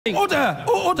Order!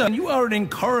 Order! You are an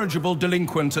incorrigible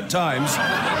delinquent at times.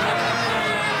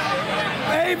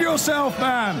 Behave yourself,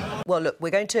 man! Well, look, we're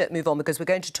going to move on because we're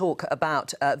going to talk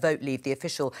about Vote Leave, the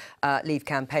official Leave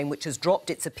campaign, which has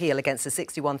dropped its appeal against a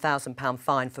 £61,000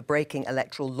 fine for breaking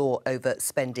electoral law over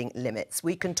spending limits.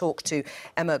 We can talk to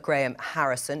Emma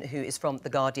Graham-Harrison, who is from The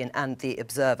Guardian and The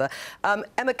Observer.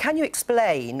 Emma, can you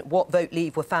explain what Vote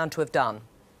Leave were found to have done?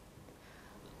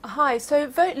 Hi, so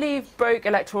Vote Leave broke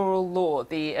electoral law,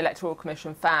 the Electoral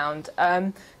Commission found.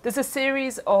 There's a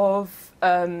series of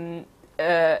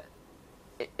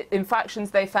infractions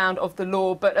they found of the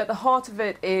law, but at the heart of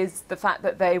it is the fact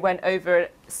that they went over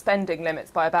spending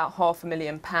limits by about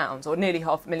 £500,000, or nearly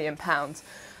 £500,000.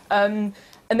 And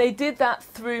they did that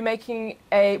through making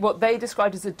what they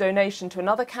described as a donation to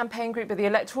another campaign group, but the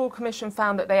Electoral Commission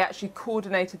found that they actually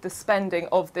coordinated the spending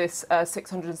of this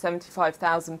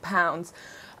 £675,000.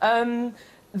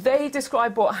 They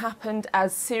describe what happened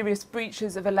as serious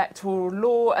breaches of electoral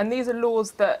law, and these are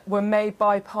laws that were made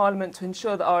by Parliament to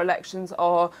ensure that our elections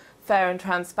are fair and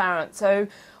transparent. So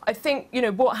I think, you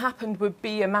know, what happened would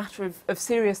be a matter of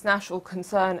serious national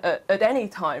concern at any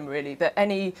time, really, that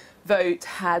any vote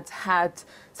had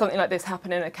something like this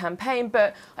happen in a campaign.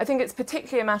 But I think it's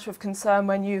particularly a matter of concern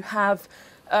when you have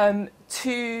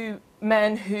two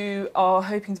men who are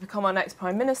hoping to become our next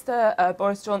Prime Minister,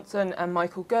 Boris Johnson and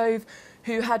Michael Gove,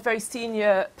 who had very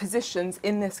senior positions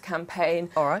in this campaign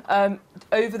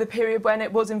over the period when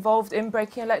it was involved in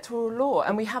breaking electoral law,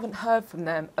 and we haven't heard from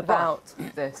them about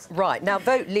this. Right. Now,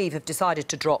 Vote Leave have decided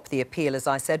to drop the appeal, as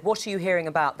I said. What are you hearing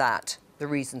about that, the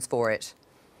reasons for it?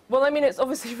 Well, I mean, it's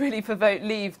obviously really for Vote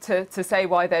Leave to say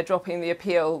why they're dropping the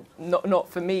appeal, not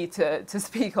for me to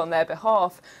speak on their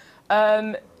behalf.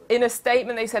 In a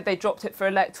statement, they said they dropped it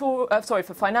for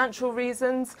for financial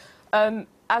reasons.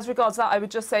 As regards that, I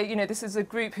would just say, you know, this is a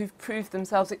group who've proved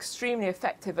themselves extremely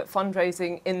effective at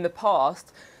fundraising in the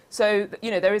past. So,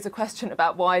 you know, there is a question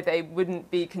about why they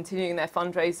wouldn't be continuing their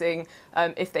fundraising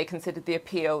if they considered the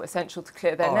appeal essential to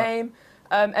clear their name.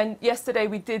 And yesterday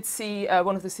we did see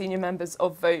one of the senior members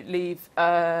of Vote Leave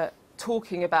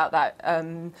talking about that,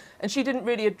 and she didn't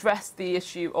really address the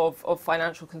issue of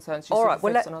financial concerns. She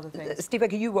focused on other things. Steve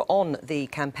Baker, you were on the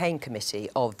campaign committee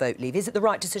of Vote Leave. Is it the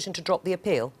right decision to drop the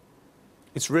appeal?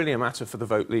 It's really a matter for the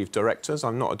Vote Leave directors.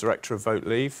 I'm not a director of Vote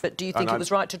Leave. But do you think it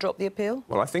was right to drop the appeal?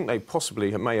 Well, I think they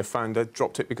possibly may have found they'd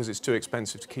dropped it because it's too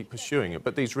expensive to keep pursuing it.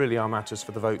 But these really are matters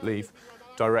for the Vote Leave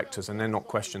directors, and they're not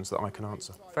questions that I can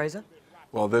answer. Fraser?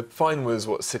 Well, the fine was,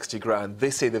 what, 60 grand? They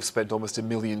say they've spent almost £1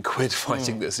 million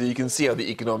fighting this, so you can see how the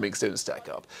economics don't stack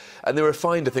up. And they were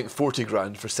fined, I think, 40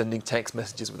 grand for sending text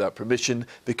messages without permission.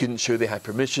 They couldn't show they had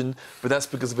permission, but that's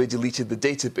because they deleted the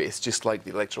database, just like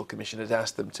the Electoral Commission had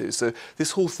asked them to. So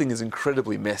this whole thing is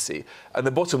incredibly messy. And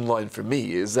the bottom line for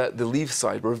me is that the Leave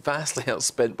side were vastly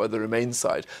outspent by the Remain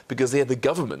side because they had the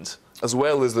government as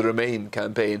well as the Remain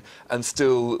campaign, and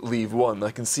still Leave won. I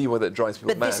can see why that drives people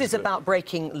mad. But this is about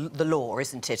breaking the law,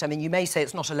 isn't it? I mean, you may say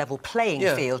it's not a level playing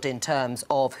field in terms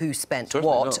of who spent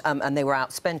what, and they were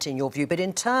outspent in your view, but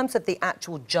in terms of the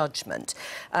actual judgment,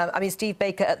 I mean, Steve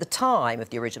Baker, at the time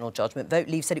of the original judgment, Vote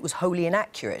Leave said it was wholly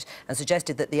inaccurate and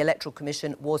suggested that the Electoral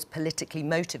Commission was politically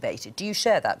motivated. Do you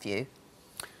share that view?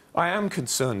 I am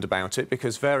concerned about it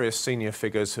because various senior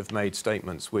figures have made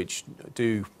statements which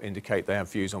do indicate they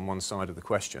have views on one side of the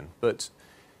question. But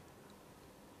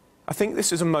I think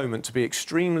this is a moment to be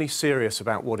extremely serious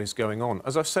about what is going on.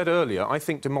 As I've said earlier, I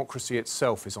think democracy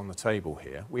itself is on the table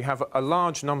here. We have a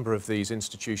large number of these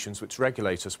institutions which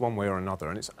regulate us one way or another,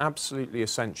 and it's absolutely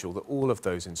essential that all of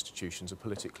those institutions are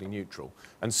politically neutral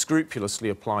and scrupulously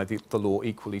apply the law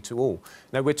equally to all.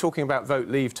 Now, we're talking about Vote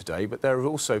Leave today, but there have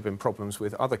also been problems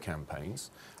with other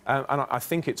campaigns. And I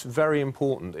think it's very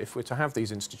important, if we're to have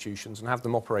these institutions and have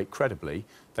them operate credibly,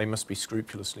 they must be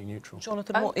scrupulously neutral.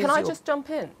 Jonathan, what is Can I just jump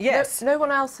in? Yes. No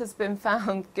one else has been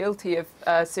found guilty of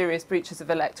serious breaches of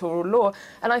electoral law.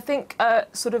 And I think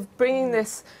sort of bringing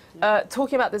this,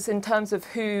 talking about this in terms of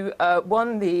who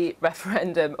won the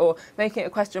referendum or making it a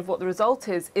question of what the result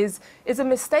is a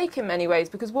mistake in many ways,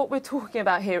 because what we're talking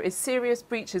about here is serious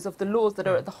breaches of the laws that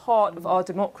are at the heart of our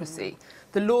democracy,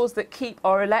 the laws that keep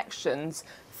our elections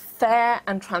fair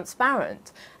and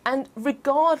transparent. And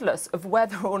regardless of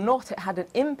whether or not it had an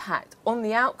impact on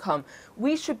the outcome,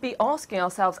 we should be asking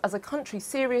ourselves as a country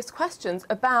serious questions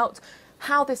about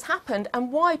how this happened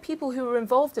and why people who were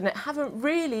involved in it haven't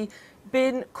really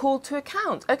been called to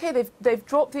account. OK, they've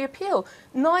dropped the appeal.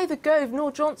 Neither Gove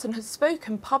nor Johnson has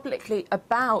spoken publicly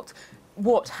about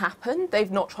what happened.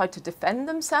 They've not tried to defend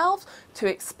themselves, to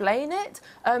explain it.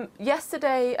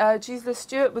 Yesterday, Gisela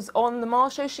Stewart was on the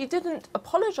Mars show. She didn't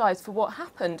apologise for what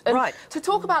happened. And to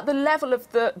talk about the level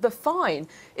of the fine,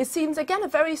 it seems, again, a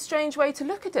very strange way to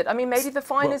look at it. I mean, maybe the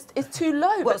fine is too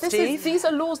low, but these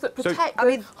are laws that protect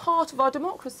the heart of our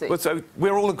democracy. Well, so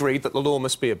we're all agreed that the law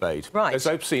must be obeyed. Right. There's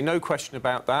absolutely no question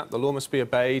about that. The law must be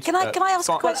obeyed. Can I ask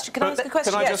a question? Can I ask a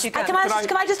question? Yes, you can. Can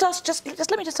I just ask?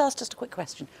 Let me just ask just a quick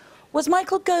question. Was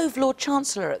Michael Gove Lord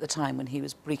Chancellor at the time when he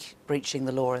was breaching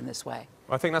the law in this way?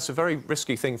 I think that's a very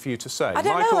risky thing for you to say. I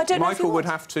don't know. I don't know if he Michael would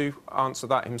was. have to answer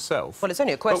that himself. Well, it's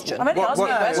only a question.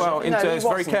 Well, it's a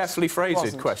very carefully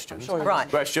phrased question. Right.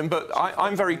 But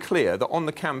I'm very clear that on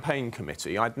the campaign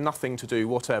committee, I had nothing to do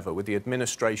whatever with the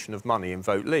administration of money in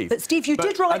Vote Leave. But Steve, you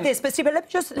did write this. But Steve,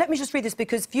 let me just read this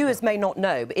because viewers may not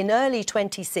know. But in early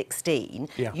 2016,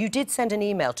 you did send an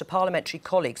email to parliamentary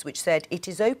colleagues which said it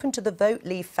is open to the Vote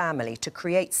Leave family to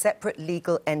create separate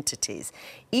legal entities,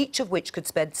 each of which could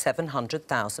spend £700,000.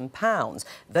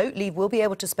 Vote Leave will be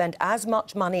able to spend as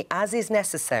much money as is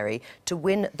necessary to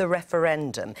win the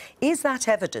referendum. Is that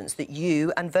evidence that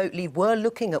you and Vote Leave were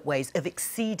looking at ways of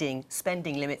exceeding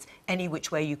spending limits any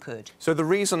which way you could? So the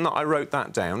reason that I wrote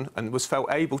that down and was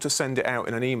felt able to send it out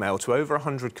in an email to over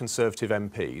 100 Conservative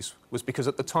MPs was because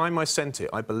at the time I sent it,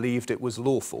 I believed it was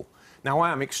lawful. Now,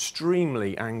 I am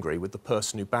extremely angry with the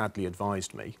person who badly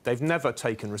advised me. They've never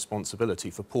taken responsibility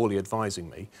for poorly advising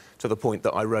me to the point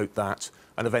that I wrote that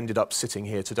and have ended up sitting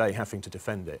here today having to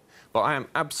defend it. But I am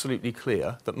absolutely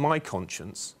clear that my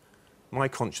conscience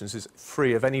is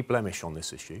free of any blemish on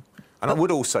this issue. And I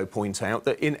would also point out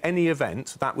that in any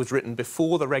event, that was written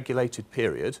before the regulated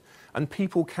period, and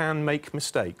people can make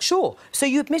mistakes. Sure. So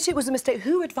you admit it was a mistake.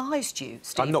 Who advised you,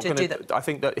 Steve, to do that? I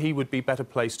think that he would be better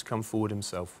placed to come forward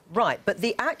himself. Right, but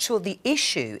the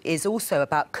issue is also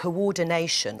about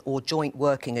coordination or joint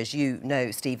working, as you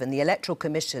know, Steve. And the Electoral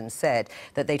Commission said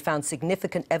that they'd found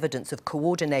significant evidence of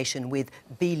coordination with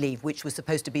Leave, which was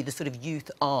supposed to be the sort of youth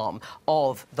arm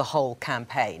of the whole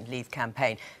campaign, Leave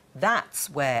campaign. That's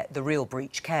where the real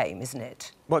breach came, isn't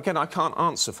it? Well, again, I can't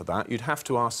answer for that. You'd have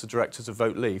to ask the directors of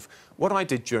Vote Leave. What I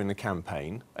did during the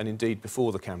campaign, and indeed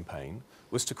before the campaign,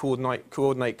 was to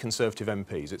coordinate Conservative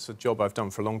MPs. It's a job I've done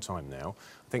for a long time now.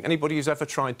 I think anybody who's ever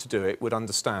tried to do it would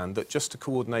understand that just to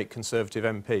coordinate Conservative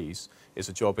MPs is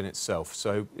a job in itself,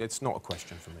 so it's not a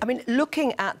question for me. I mean,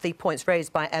 looking at the points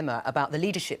raised by Emma about the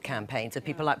leadership campaigns of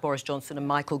people like Boris Johnson and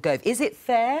Michael Gove, is it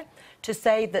fair to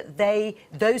say that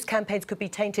those campaigns could be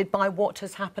tainted by what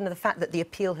has happened and the fact that the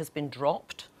appeal has been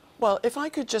dropped? Well, if I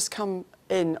could just come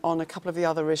in on a couple of the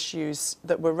other issues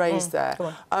that were raised there.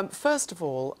 First of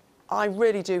all, I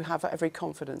really do have every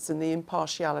confidence in the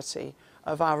impartiality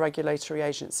of our regulatory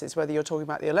agencies, whether you're talking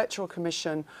about the Electoral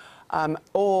Commission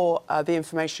or the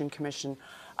Information Commission.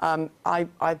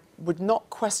 I would not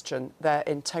question their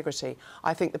integrity.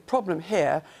 I think the problem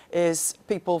here is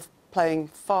people playing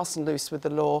fast and loose with the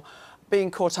law,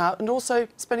 being caught out, and also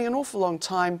spending an awful long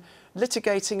time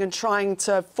litigating and trying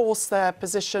to force their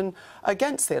position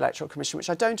against the Electoral Commission, which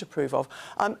I don't approve of.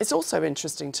 It's also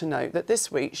interesting to note that this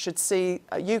week should see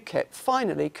UKIP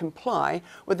finally comply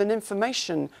with an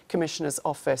Information Commissioner's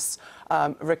Office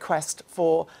request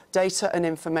for data and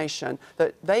information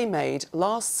that they made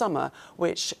last summer,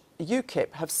 which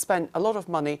UKIP have spent a lot of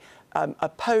money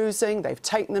opposing. They've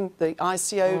taken the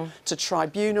ICO to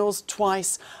tribunals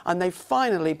twice, and they've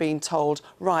finally been told,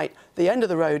 right, the end of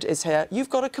the road is here. You've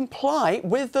got to comply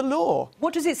with the law.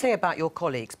 What does it say about your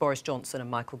colleagues, Boris Johnson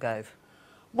and Michael Gove?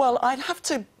 Well, I'd have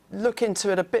to look into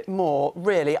it a bit more,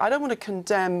 really. I don't want to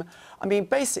condemn... I mean,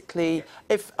 basically,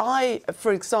 if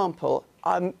for example,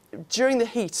 during the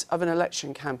heat of an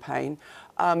election campaign,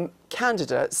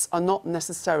 candidates are not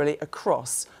necessarily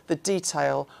across the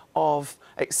detail of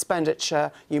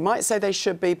expenditure. You might say they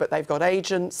should be, but they've got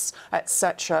agents,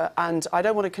 etc. And I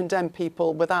don't want to condemn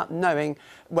people without knowing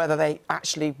whether they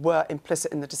actually were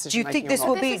implicit in the decision making. Do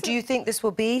you think this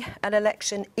will be an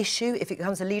election issue if it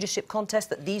becomes a leadership contest?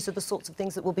 That these are the sorts of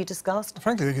things that will be discussed?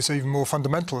 Frankly, I think it's even more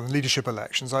fundamental than leadership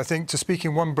elections. I think to speak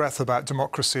in one breath about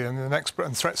democracy and the next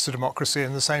and threats to democracy,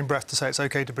 in the same breath to say it's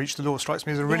OK to breach the law, strikes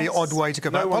me as a really odd way to go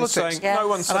about politics. No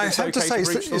one's saying it's OK to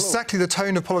breach the law. Exactly the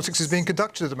tone of politics is being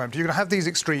conducted at the moment. You're going to have these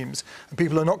extremes, and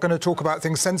people are not going to talk about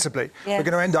things sensibly. We're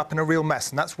going to end up in a real mess,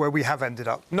 and that's where we have ended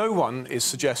up. No one is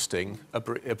suggesting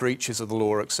breaches of the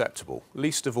law are acceptable,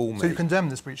 least of all me. So you condemn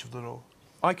this breach of the law?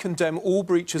 I condemn all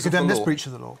breaches of the law. You condemn this breach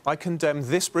of the law? I condemn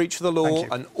this breach of the law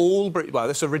and all well,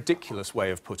 that's a ridiculous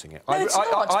way of putting it. No, it's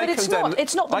not, but it's not.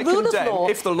 It's not. The rule of law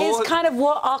is kind of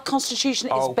what our Constitution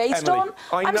is based Emily,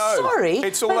 on. I'm sorry.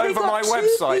 It's all over my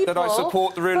website that I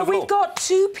support the rule of law. We've got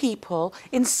 2 people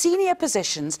in senior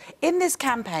positions in this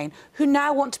campaign who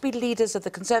now want to be leaders of the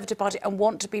Conservative Party and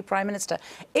want to be Prime Minister.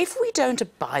 If we don't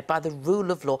abide by the rule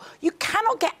of law, you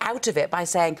cannot get out of it by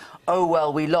saying, oh,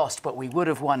 well, we lost, but we would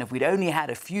have won if we'd only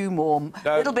had a few more,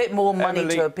 little bit more money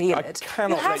Emily, to appeal it. I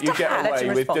cannot let you get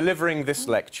away with delivering this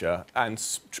lecture and,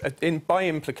 by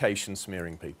implication,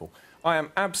 smearing people. I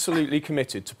am absolutely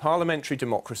committed to parliamentary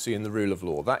democracy and the rule of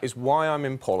law. That is why I'm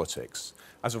in politics.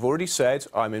 As I've already said,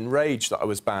 I'm enraged that I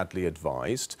was badly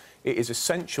advised. It is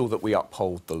essential that we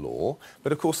uphold the law.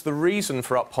 But, of course, the reason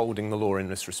for upholding the law in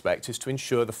this respect is to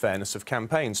ensure the fairness of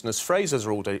campaigns. And as Fraser's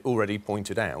already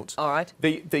pointed out,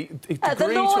 the degree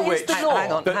to which...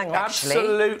 Hang on,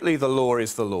 absolutely, the law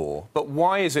is the law. But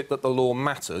why is it that the law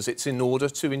matters? It's in order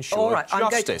to ensure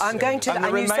justice. I'm going to... And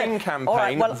the Remain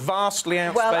campaign vastly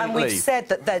outspent Well, and we've Leave. said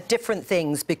that they're different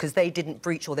things because they didn't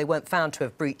breach or they weren't found to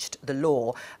have breached the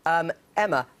law.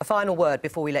 Emma, a final word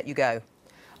before we let you go.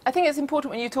 I think it's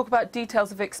important when you talk about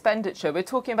details of expenditure. We're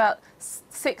talking about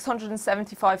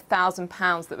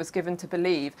 £675,000 that was given to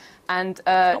Believe and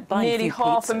nearly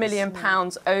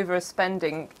 £500,000 over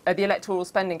the electoral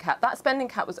spending cap. That spending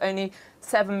cap was only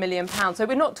 £7 million. So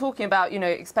we're not talking about,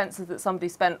 expenses that somebody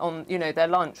spent on, their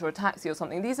lunch or a taxi or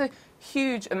something. These are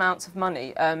huge amounts of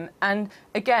money. And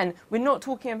again, we're not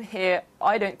talking here,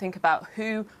 I don't think, about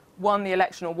who won the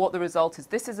election or what the result is.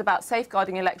 This is about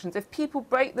safeguarding elections. If people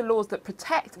break the laws that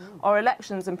protect our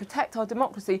elections and protect our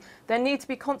democracy, there need to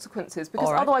be consequences, because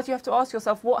otherwise you have to ask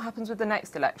yourself what happens with the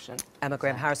next election. Emma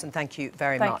Graham Harrison, thank you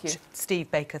very much.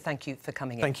 Steve Baker, thank you for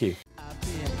coming in. Thank you.